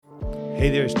Hey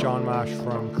there, it's John Marsh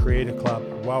from Creator Club.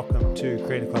 Welcome to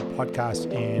Creator Club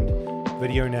podcast and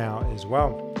video now as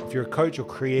well. If you're a coach or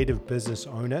creative business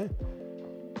owner,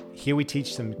 here we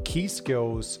teach some key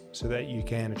skills so that you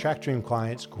can attract dream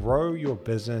clients, grow your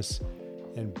business,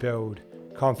 and build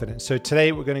confidence. So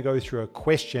today we're going to go through a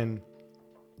question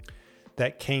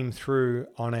that came through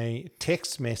on a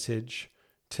text message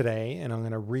today, and I'm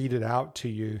going to read it out to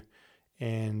you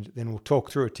and then we'll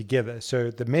talk through it together. So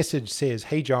the message says,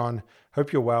 "Hey John,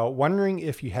 hope you're well. Wondering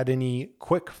if you had any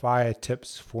quick fire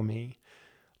tips for me.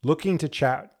 Looking to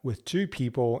chat with two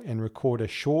people and record a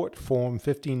short form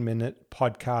 15-minute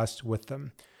podcast with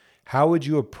them. How would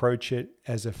you approach it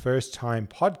as a first-time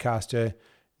podcaster,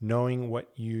 knowing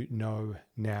what you know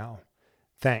now?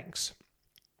 Thanks."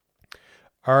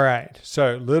 All right,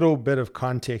 so a little bit of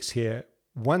context here.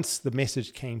 Once the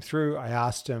message came through, I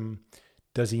asked him,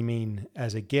 does he mean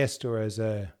as a guest or as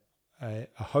a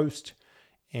host,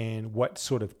 and what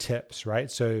sort of tips,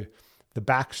 right? So the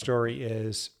backstory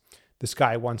is this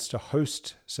guy wants to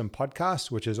host some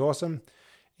podcasts, which is awesome.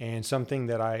 And something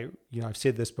that I've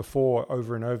said this before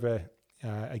over and over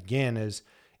again is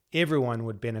everyone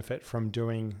would benefit from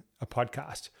doing a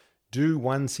podcast. Do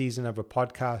one season of a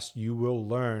podcast, you will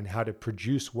learn how to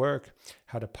produce work,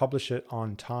 how to publish it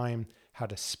on time, how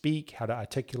to speak, how to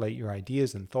articulate your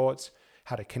ideas and thoughts,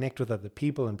 how to connect with other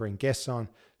people and bring guests on.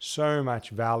 So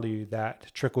much value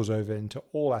that trickles over into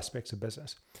all aspects of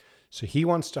business. So he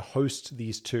wants to host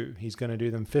these two. He's going to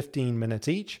do them 15 minutes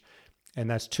each, and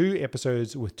that's 2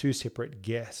 episodes with 2 separate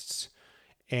guests.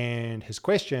 And his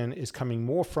question is coming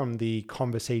more from the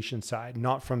conversation side,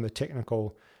 not from the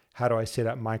technical, how do I set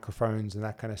up microphones and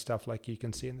that kind of stuff like you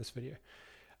can see in this video.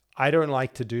 I don't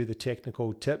like to do the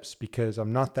technical tips because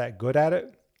I'm not that good at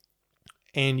it.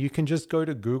 And you can just go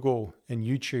to Google and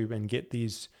YouTube and get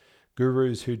these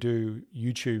gurus who do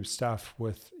YouTube stuff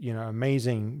with,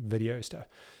 amazing video stuff.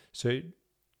 So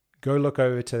go look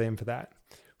over to them for that.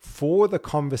 For the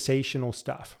conversational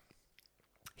stuff,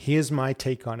 here's my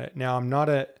take on it. Now, I'm not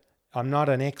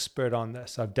an expert on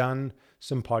this. I've done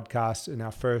some podcasts in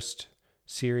our first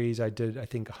series. I did, I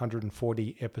think,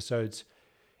 140 episodes.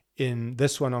 In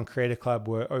this one on Creator Club,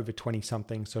 we're over 20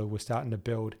 something. So we're starting to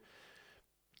build.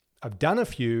 I've done a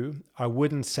few. I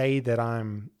wouldn't say that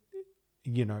I'm,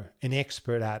 an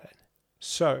expert at it.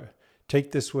 So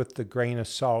take this with a grain of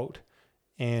salt,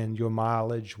 and your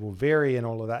mileage will vary and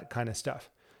all of that kind of stuff.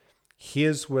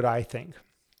 Here's what I think.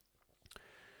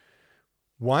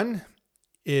 One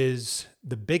is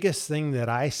the biggest thing that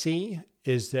I see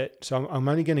is that, so I'm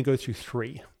only going to go through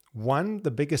 3. One,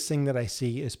 the biggest thing that I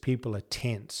see is people are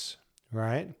tense,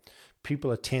 right?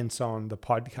 People are tense on the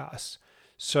podcast.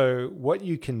 So what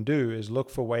you can do is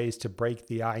look for ways to break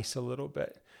the ice a little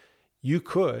bit. You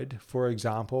could, for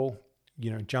example,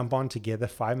 jump on together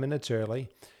 5 minutes early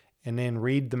and then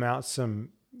read them out some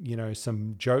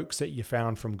jokes that you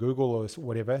found from Google or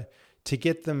whatever to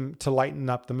get them to lighten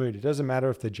up the mood. It doesn't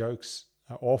matter if the jokes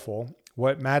are awful.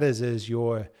 What matters is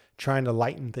you're trying to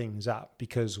lighten things up,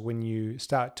 because when you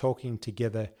start talking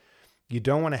together, you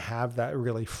don't want to have that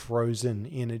really frozen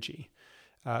energy.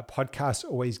 Podcasts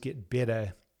always get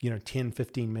better, 10,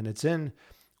 15 minutes in,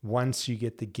 once you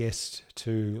get the guest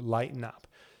to lighten up.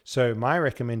 So my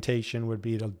recommendation would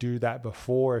be to do that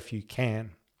before if you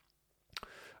can.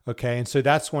 Okay, and so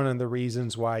that's one of the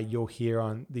reasons why you'll hear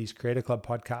on these Creator Club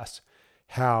podcasts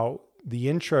how the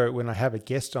intro, when I have a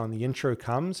guest on, the intro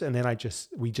comes and then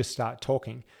we just start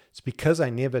talking. It's because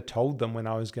I never told them when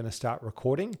I was going to start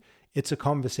recording. It's a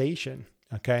conversation,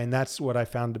 okay? And that's what I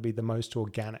found to be the most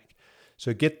organic.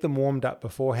 So get them warmed up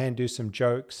beforehand, do some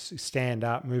jokes, stand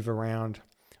up, move around,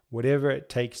 whatever it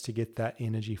takes to get that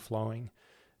energy flowing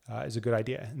is a good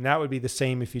idea. And that would be the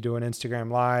same if you do an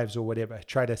Instagram Lives or whatever.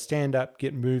 Try to stand up,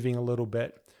 get moving a little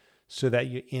bit so that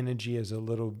your energy is a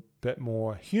little bit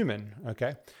more human,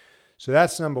 okay? So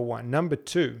that's number 1. Number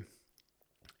 2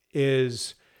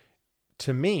 is,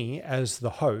 to me as the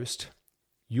host,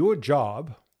 your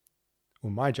job,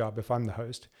 or my job if I'm the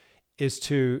host, is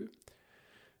to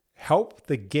help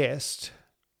the guest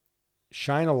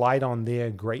shine a light on their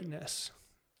greatness.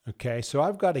 Okay, so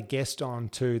I've got a guest on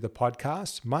to the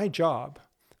podcast. My job,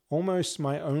 almost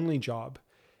my only job,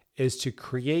 is to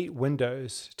create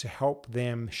windows to help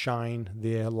them shine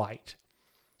their light.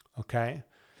 Okay,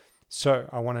 so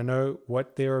I want to know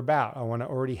what they're about. I want to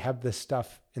already have this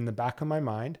stuff in the back of my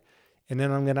mind. And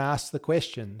then I'm going to ask the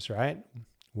questions, right?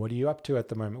 What are you up to at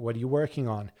the moment? What are you working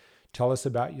on? Tell us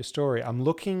about your story. I'm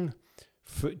looking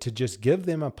to just give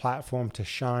them a platform to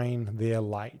shine their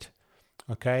light.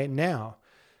 Okay, now,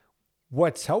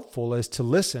 what's helpful is to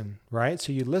listen, right?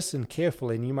 So you listen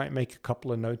carefully and you might make a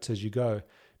couple of notes as you go.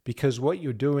 because what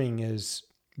you're doing is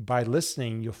by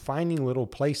listening, you're finding little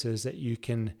places that you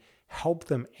can help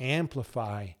them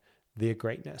amplify their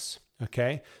greatness.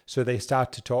 Okay. So they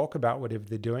start to talk about whatever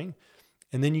they're doing,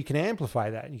 and then you can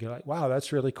amplify that. And you're like, wow,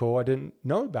 that's really cool. I didn't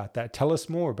know about that. Tell us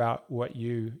more about what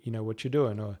you're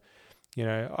doing, or,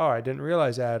 oh, I didn't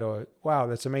realize that, or wow,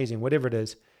 that's amazing, whatever it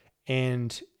is,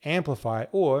 and amplify.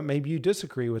 Or maybe you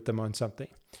disagree with them on something,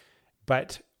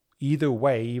 but either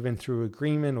way, even through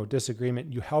agreement or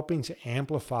disagreement, you're helping to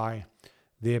amplify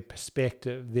their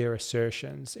perspective, their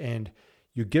assertions, and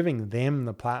you're giving them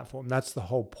the platform. That's the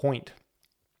whole point.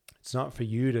 It's not for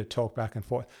you to talk back and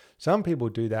forth. Some people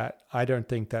do that. I don't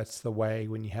think that's the way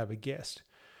when you have a guest.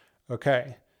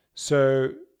 Okay,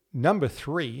 so number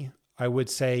 3, I would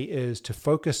say, is to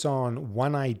focus on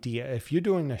one idea. If you're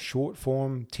doing a short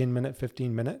form, 10 minute,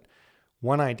 15 minute,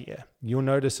 one idea. You'll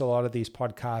notice a lot of these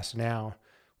podcasts now,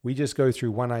 we just go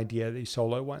through one idea, these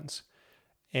solo ones.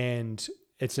 And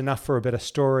it's enough for a bit of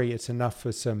story. It's enough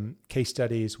for some case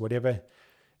studies, whatever.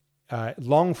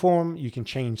 Long form, you can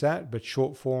change that, but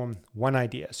short form, one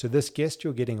idea. So this guest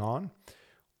you're getting on,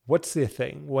 what's their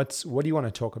thing? What do you want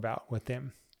to talk about with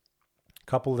them? A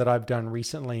couple that I've done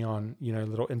recently on,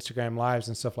 little Instagram lives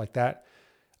and stuff like that.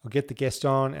 I'll get the guest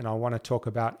on and I want to talk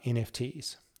about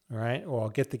NFTs, all right? Or I'll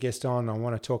get the guest on and I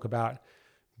want to talk about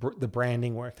the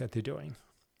branding work that they're doing.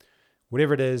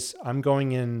 Whatever it is, I'm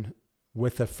going in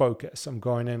with a focus. I'm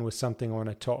going in with something I want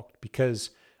to talk, because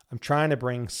I'm trying to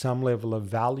bring some level of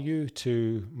value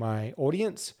to my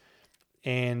audience.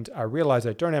 And I realize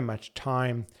I don't have much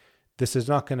time. This is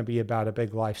not going to be about a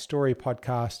big life story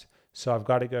podcast. So I've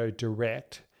got to go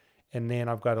direct, and then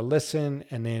I've got to listen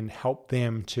and then help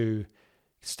them to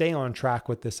stay on track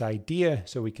with this idea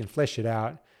so we can flesh it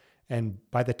out. And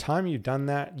by the time you've done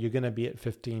that, you're going to be at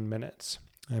 15 minutes.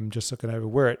 I'm just looking over.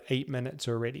 We're at 8 minutes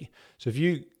already. So if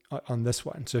you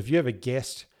have a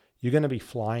guest, you're going to be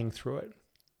flying through it.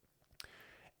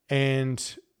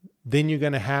 And then you're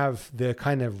going to have the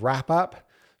kind of wrap up,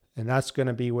 and that's going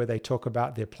to be where they talk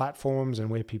about their platforms and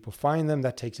where people find them.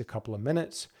 That takes a couple of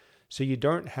minutes. So you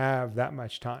don't have that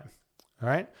much time. All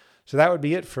right. So that would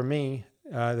be it for me.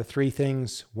 The 3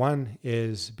 things. 1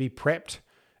 is be prepped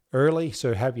early.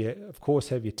 So have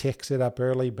your tech set up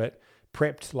early, but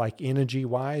prepped like energy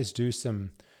wise. Do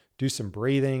some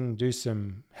breathing,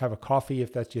 have a coffee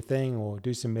if that's your thing, or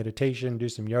do some meditation, do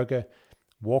some yoga,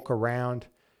 walk around.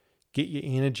 Get your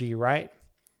energy right.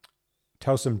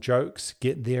 Tell some jokes.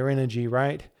 Get their energy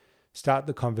right. Start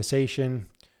the conversation.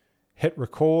 Hit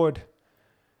record.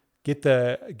 Get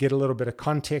a little bit of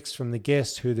context from the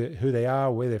guest, who they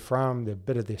are, where they're from, the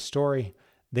bit of their story.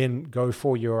 Then go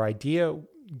for your idea.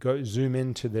 Go zoom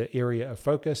into the area of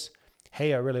focus.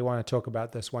 Hey, I really want to talk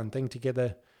about this one thing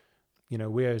together.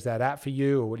 Where is that at for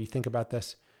you? Or what do you think about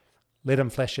this? Let them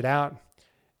flesh it out.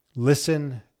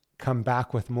 Listen. Come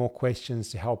back with more questions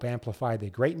to help amplify their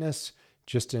greatness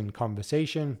just in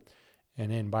conversation.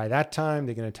 And then by that time,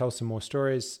 they're going to tell some more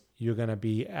stories. You're going to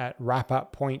be at wrap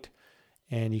up point,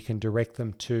 and you can direct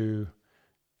the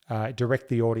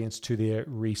audience to their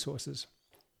resources.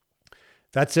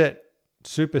 That's it.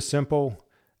 Super simple.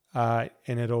 And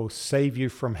it'll save you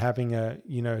from having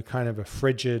kind of a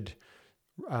frigid,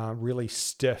 really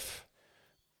stiff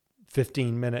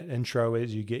 15-minute intro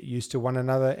as you get used to one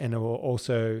another. And it will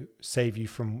also save you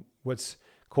from what's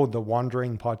called the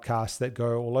wandering podcasts that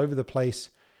go all over the place,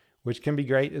 which can be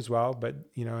great as well. But,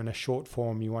 in a short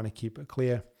form, you want to keep it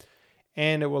clear.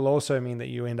 And it will also mean that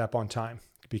you end up on time,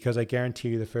 because I guarantee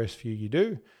you the first few you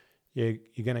do, you're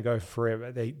going to go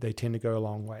forever. They tend to go a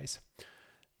long ways.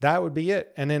 That would be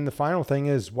it. And then the final thing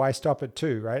is, why stop at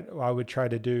 2, right? I would try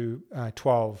to do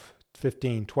 12,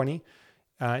 15, 20.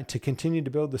 To continue to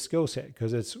build the skill set,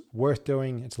 because it's worth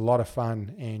doing. It's a lot of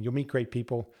fun, and you'll meet great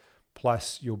people.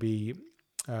 Plus, you'll be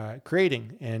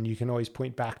creating, and you can always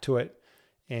point back to it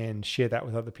and share that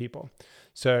with other people.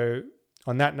 So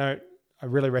on that note, I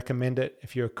really recommend it.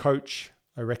 If you're a coach,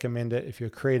 I recommend it. If you're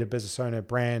a creative business owner,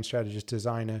 brand strategist,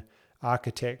 designer,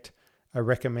 architect, I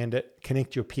recommend it.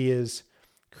 Connect your peers,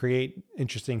 create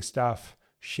interesting stuff,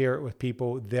 share it with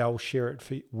people. They'll share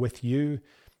it with you.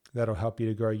 That'll help you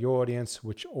to grow your audience,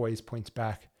 which always points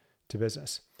back to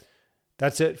business.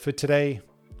 That's it for today.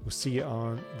 We'll see you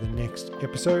on the next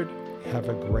episode. Have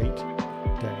a great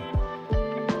day.